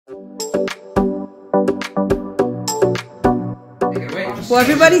Well,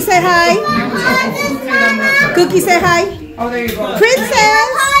 everybody say hi. Cookie, say hi. Oh, there you go.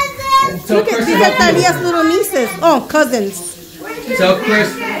 Princess. Look at these are Talia's little nieces. Oh, cousins. So,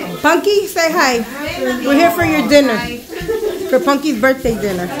 Chris. Punky, say hi. We're here for your dinner. For Punky's birthday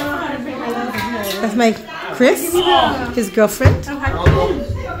dinner. That's my Chris, his girlfriend.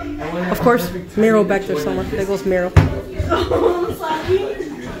 Of course, Meryl back there somewhere. There goes Meryl.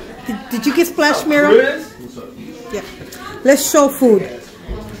 Did you get splashed, Meryl? Yeah. Let's show food.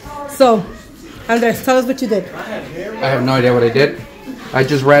 So, Andres, tell us what you did. I have no idea what I did. I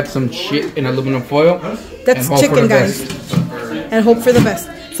just wrapped some shit in aluminum foil. That's chicken, guys. And hope for the best.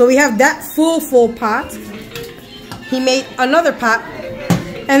 So we have that full pot. He made another pot.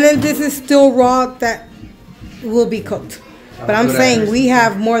 And then this is still raw that will be cooked. But I'm saying we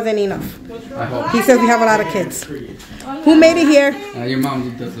have more than enough. He says we have a lot of kids. Who made it here? Your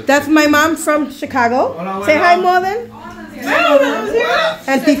mom does it. That's my mom from Chicago. Say hi, Morgan.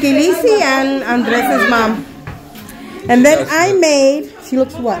 And Titi Lisi and Andres' mom. And then I made, she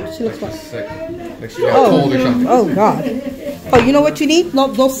looks what? She looks what? Like she got cold or something. Oh, God. Oh, you know what you need? No,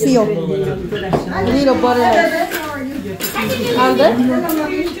 don't seal. You need a butter knife.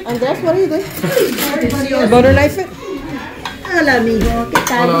 Andres, what are you doing? Butter knife it? Hola, amigo. ¿Qué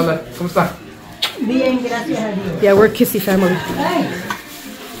tal? Hola, hola. ¿Cómo está? Bien, gracias a Dios. Yeah, we're a kissy family.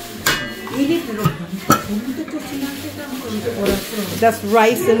 That's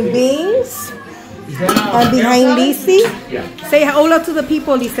rice and beans. And behind Lisi, say hola to the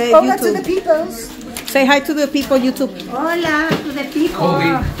people, Lisa. Hola to the peoples. Say hi to the people, YouTube. Hola to the people.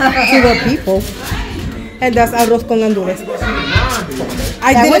 To the people. And that's arroz con gandules.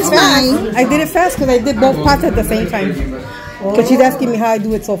 I did it fast. I did it fast because I did both pots at the same time. Because she's asking me how I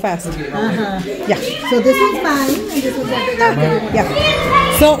do it so fast. Yeah. So this one's mine and this one's mine. Yeah.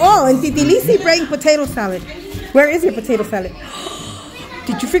 So, oh, and Titi Lisi bring potato salad. Where is your potato salad?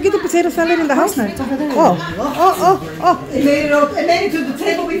 Did you forget the potato salad in the house? It's over there. Oh. It made it to the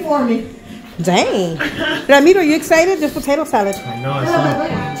table before me. Dang. Ramiro, are you excited? There's potato salad. I know, I saw.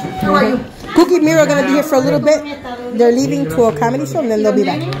 How are you? Cookie and Miro are going to be here for a little bit. They're leaving to a comedy show and then they'll be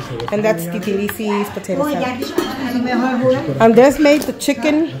back. And that's Titi Lisi's potato salad. And there's made the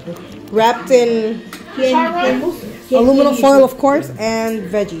chicken wrapped in aluminum foil, of course, and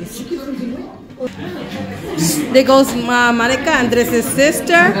veggies. There goes Monica, Andres'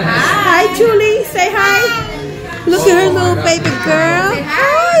 sister. Hi, Julie. Say hi. Look at her little baby girl.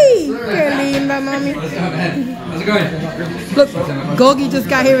 Hi. Qué linda, mommy. How's it going? Look, Gogi just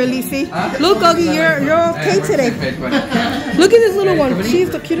got here, Elise. Look, Gogi, you're okay today. Look at this little one. She's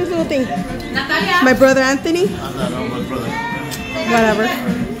the cutest little thing. My brother Anthony. Whatever.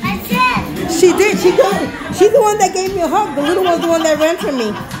 She did. She's the one that gave me a hug. The little one's the one that ran from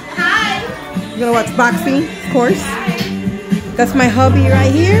me. Hi. You're gonna watch boxing, of course. That's my hubby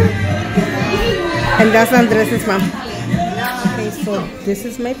right here. And that's Andres' mom. Okay, so this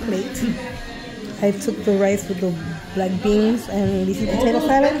is my plate. I took the rice with the black beans and leafy potato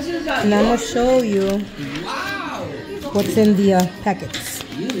salad. And I'm going to show you what's in the packets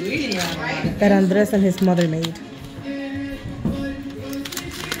that Andres and his mother made.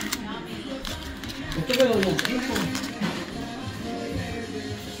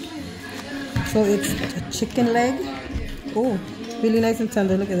 So it's a chicken leg. Oh, really nice and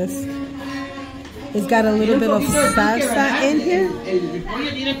tender. Look at this. It's got a little bit of salsa in here.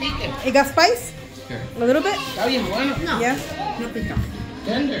 It got spice? A little bit? Yeah.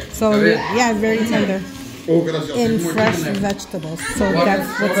 So yeah, it's very tender. In fresh vegetables. So that's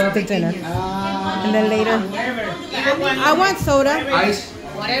what's the dinner. And then later, I want soda. Ice.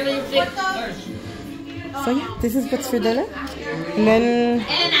 So yeah, this is what's for dinner. And then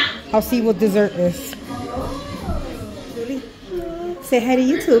I'll see what dessert is. Say hi to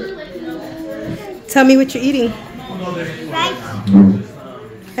YouTube. Tell me what you're eating.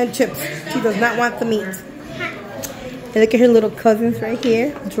 And chips. She does not want the meat. And look at her little cousins right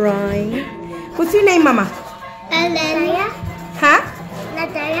here, drawing. What's your name, Mama? Natalia. Huh?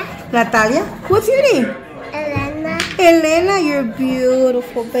 Natalia. Natalia. What's your name? Elena. Elena, you're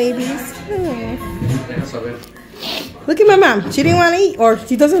beautiful babies. Look at my mom. She didn't want to eat, or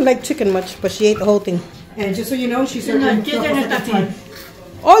she doesn't like chicken much, but she ate the whole thing. And just so you know, she served me chicken at the time.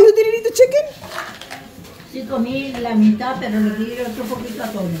 Oh, you didn't eat the chicken? Sí, comí la mitad, pero le di otro poquito a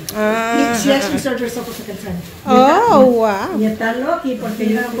Tony. She actually served herself a second time. Oh, wow. Y está loqui porque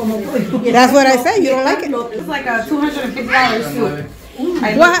yo como That's what I said. You don't like it? It's like a $250 soup.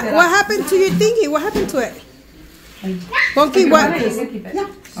 What happened to your thingy? What happened to it? Punky, what?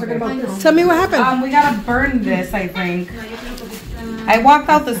 Tell me what happened. We gotta burn this, I think. I walked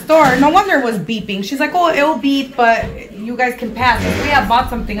out the store. No wonder it was beeping. She's like, oh, it'll beep, but you guys can pass. We have bought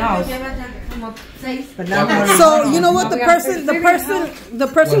something else. So you know what? The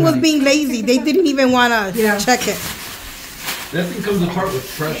person was being lazy. They didn't even want to check it. That thing comes apart with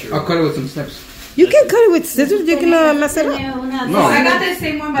pressure. I'll cut it with some snips. You can cut it with scissors. You can mess it up. No, I got the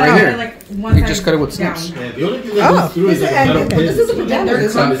same one, but right I here. got like one You side just cut it with snips. down. Yeah, the only thing that goes through is like a metal pin. This is a pajama. They're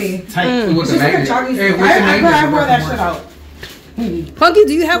comfy. It's tight. It was a magnet. Hey, where's the I magnet? wore that shit out. Punky,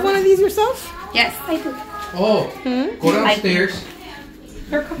 do you have one of these yourself? Yes, I do. Oh, go downstairs.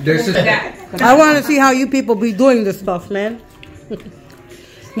 There's a I want to see how you people be doing this stuff, man.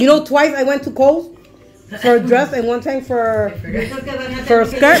 You know, twice I went to Kohl's for a dress and one time for a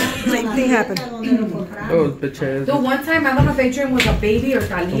skirt. Same thing happened. Oh, bitches. The one time, I don't know if Adrian was a baby or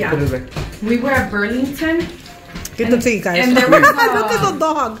Talia. We were at Burlington. Get the tea, guys. And there was Look at the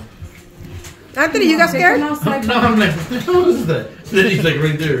dog. Anthony, you got scared? No, I'm like, what is that? Then he's like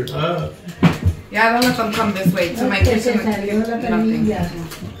right there. Yeah, I don't let them come this way to my kitchen.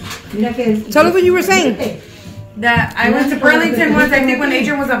 Nothing. Tell us what you were saying. That I went to Burlington once, I think when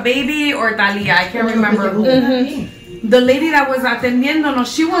Adrian was a baby or Talia, I can't remember who. The lady that was atendiéndonos,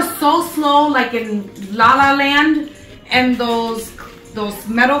 she was so slow, like in La La Land, and those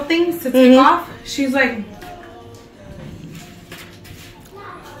metal things to take off. She's like,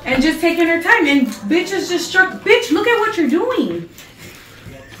 and just taking her time, and bitches just struck. Bitch, look at what you're doing.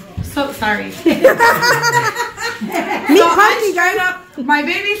 So sorry. Me, Punky, guys. My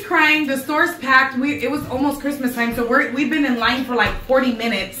baby's crying. The store's packed. It was almost Christmas time, so we've been in line for like 40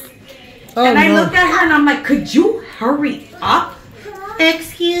 minutes. Oh, and I looked at her and I'm like, could you hurry up?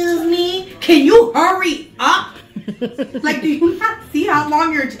 Excuse me? Can you hurry up? Like, do you not see how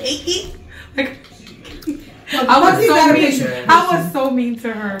long you're taking? Like, I was so mean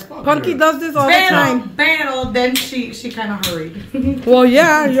to her. Punky does this all the time. Pero then she kind of hurried. Well,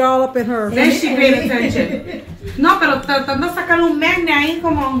 yeah, you're all up in her. Then she paid attention. No, pero tratando de sacar un magnet ahí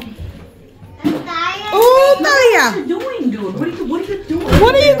como. Oh, Talia. What are you doing, dude? What are you doing?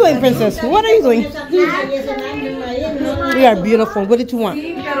 What are you doing, princess? What are you doing? We are beautiful. What did you want?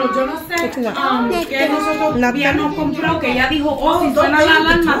 Sí, pero yo no sé What you want? que nosotros habíamos comprado que ella dijo, oh, si suena la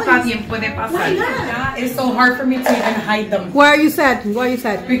alarma, también puede pasar. It's so hard for me to even hide them. Why are you sad? Why are you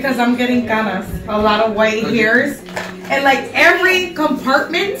sad? Because I'm getting canas, a lot of white hairs. And like every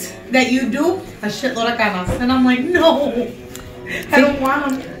compartment that you do, a shitload of canas. And I'm like, no, I don't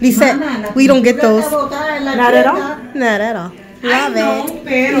want them. Lisette, we don't get those. Not at all? Not at all. Love it.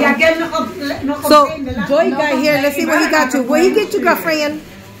 So, Joy got here. Let's see what he got you. What he get you, girlfriend?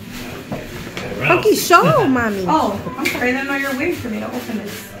 Punky, show, mommy. Oh, I'm sorry. I didn't know you were waiting for me to open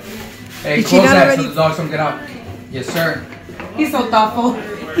this. Hey, Did she close not that already- so the dogs don't get out. Yes, sir. He's so thoughtful.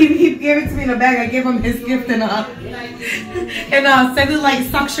 He gave it to me in a bag. I gave him his gift in a cellulite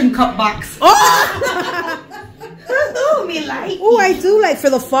suction cup box. Oh! Oh, me like. Oh, I do like for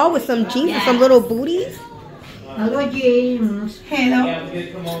the fall with some jeans and some little booties. Hello, James. Hello.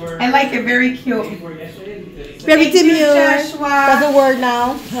 I like it. Very cute. Very Thank you, demure. Joshua. That's a word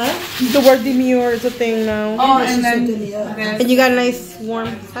now. Huh? The word demure is a thing now. Oh, and then And you got nice warm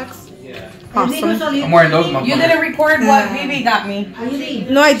socks? Awesome. I'm wearing those, my you didn't record what Vivi got me.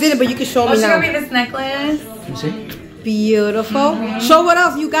 No, I didn't, but you can show Oh, me she got me now. this necklace. You see? Beautiful. Show what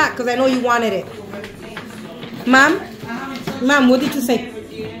else you got, because I know you wanted it. Mom? Mom, what did you say?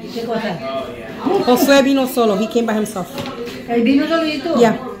 ¿Qué cosa? Josué vino solo. He came by himself. ¿El vino solito?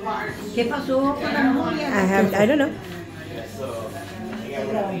 Yeah. ¿Qué pasó con la novia? I don't know.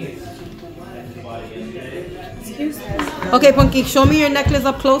 Okay, Punky, show me your necklace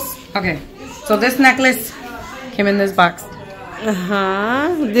up close. Okay, so this necklace came in this box.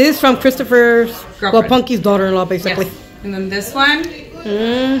 This is from Christopher's, well, Girlfriend. Punky's daughter-in-law, basically. Yes. And then this one,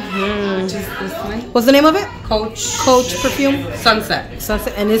 which is this one, What's the name of it? Coach Perfume. Sunset.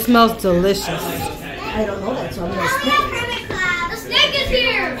 Sunset, and it smells delicious. I don't know that, so I'm going to sniff it. The snake is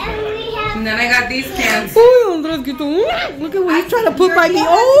here. And then I got these cans. Oh, Andres, look at what he's trying to put by me.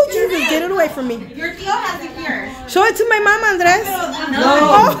 Oh, Jesus, get it away from me. Your tío has it here. Show it to my mom, Andres.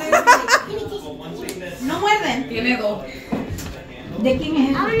 No. No muerden. Tiene dos. ¿De quién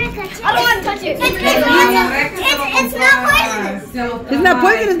es? I don't want to touch it. It's not poisonous. It's not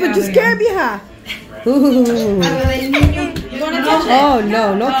poisonous, but you scared me, huh? Ooh. You want to touch it? Oh,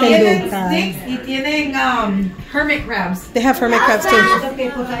 no Tienen can do. sticks y tienen hermit crabs. They have hermit crabs, too. ¿Qué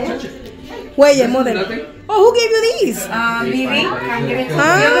cosa es? Wait, yeah, more than. Oh, who gave you these? Vivi. The Oh.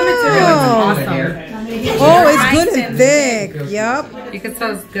 other material is awesome. Oh, it's good and thick. Yup. You can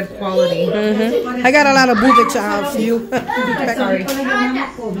tell it's good quality. I got a lot of boobage out for you. Sorry.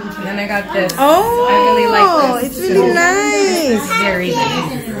 Then I got this. Oh, I really like this. It's really nice. It's very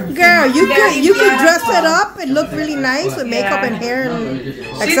nice. Girl, Yeah, you could dress it up and look really nice with makeup and hair and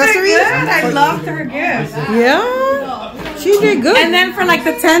accessories. I loved her gift. Yeah, she did good. And then for like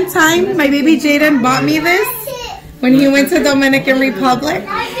the 10th time, my baby Jaden bought me this when he went to Dominican Republic.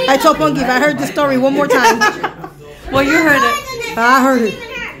 I told Punky if I heard this story one more time. Well, you heard it. I heard it.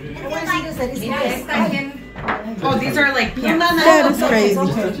 Oh, these are like pants. That is crazy.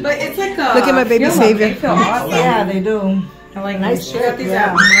 But it's like a... Look at my baby savior. Yeah, they do. I like Nice shirt. these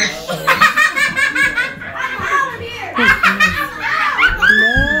Yeah. out.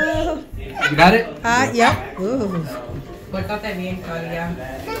 No. You got it? Yep. Ooh. Pórtate bien, Claudia.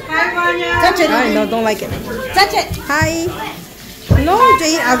 Hi, Vanya. Touch it. I know, don't like it. Touch it. Hi. No,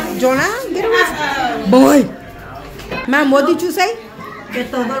 Jonah, get away. Boy. Ma'am, what did you say? Que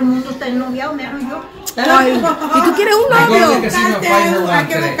todo el mundo está ennoviado, menos yo. Ay, ¿y tú quieres un novio? Let's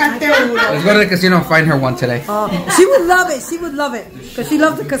go to the casino and find her one today. She would love it. She would love it. Because she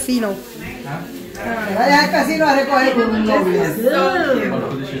loves the casino.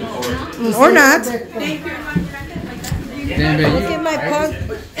 Or not. Look at my punk.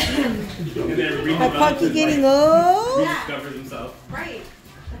 My Punky getting old.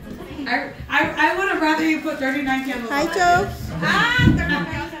 I would have rather you put 39 candles. Hi, Joe.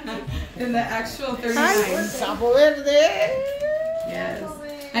 Than the actual 39. Hi. Yes.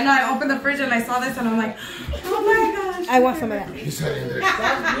 I know, I opened the fridge and I saw this and I'm like, oh my gosh. I want some of that.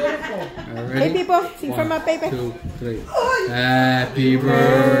 Hey, people. Sing for my baby. 1, 2, 3. Happy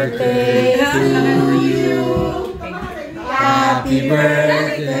birthday to you. Happy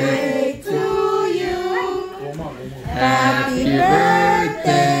birthday to you. Happy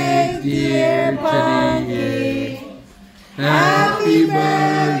birthday, dear Punky. Happy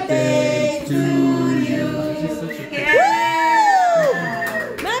birthday to you.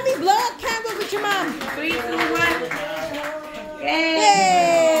 Mommy, blow out candles with your mom. 3, 2, 1. Yay!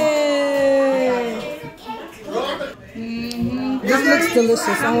 This looks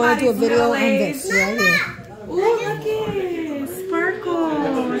delicious. I want to do a video on this right here. Ooh, look it.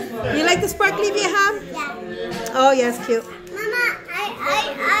 Sparkles. You like the sparkly we have? Yeah. Oh, yes, cute. Mama,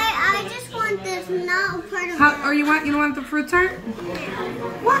 I just want this, not part of Or you don't want the fruit tart?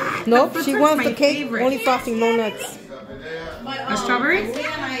 What? Nope, The she fruit wants tart's the my cake, favorite. only frosting, no nuts. A strawberry?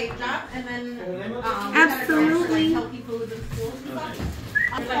 Absolutely.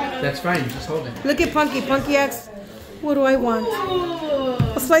 That's fine, just hold it. Look at Punky. Punky asks, what do I want?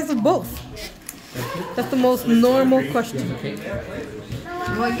 A slice of both. That's the most normal question.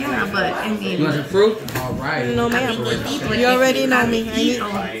 Well, yeah, but I mean... You want some fruit? All right. No, ma'am. You already know me.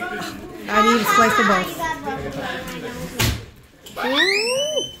 I need a slice of both.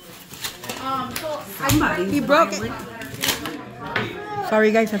 Ooh. He broke it.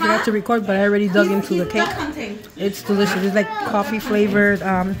 Sorry guys, I forgot to record, but I already dug into the cake. It's delicious. It's like coffee flavored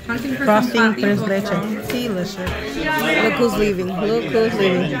frosting, tres leche. Delicious. Look who's leaving. Look who's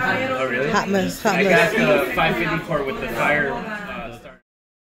leaving. Oh, really? Hot mess. Hot I mess. got the 550 core with the fire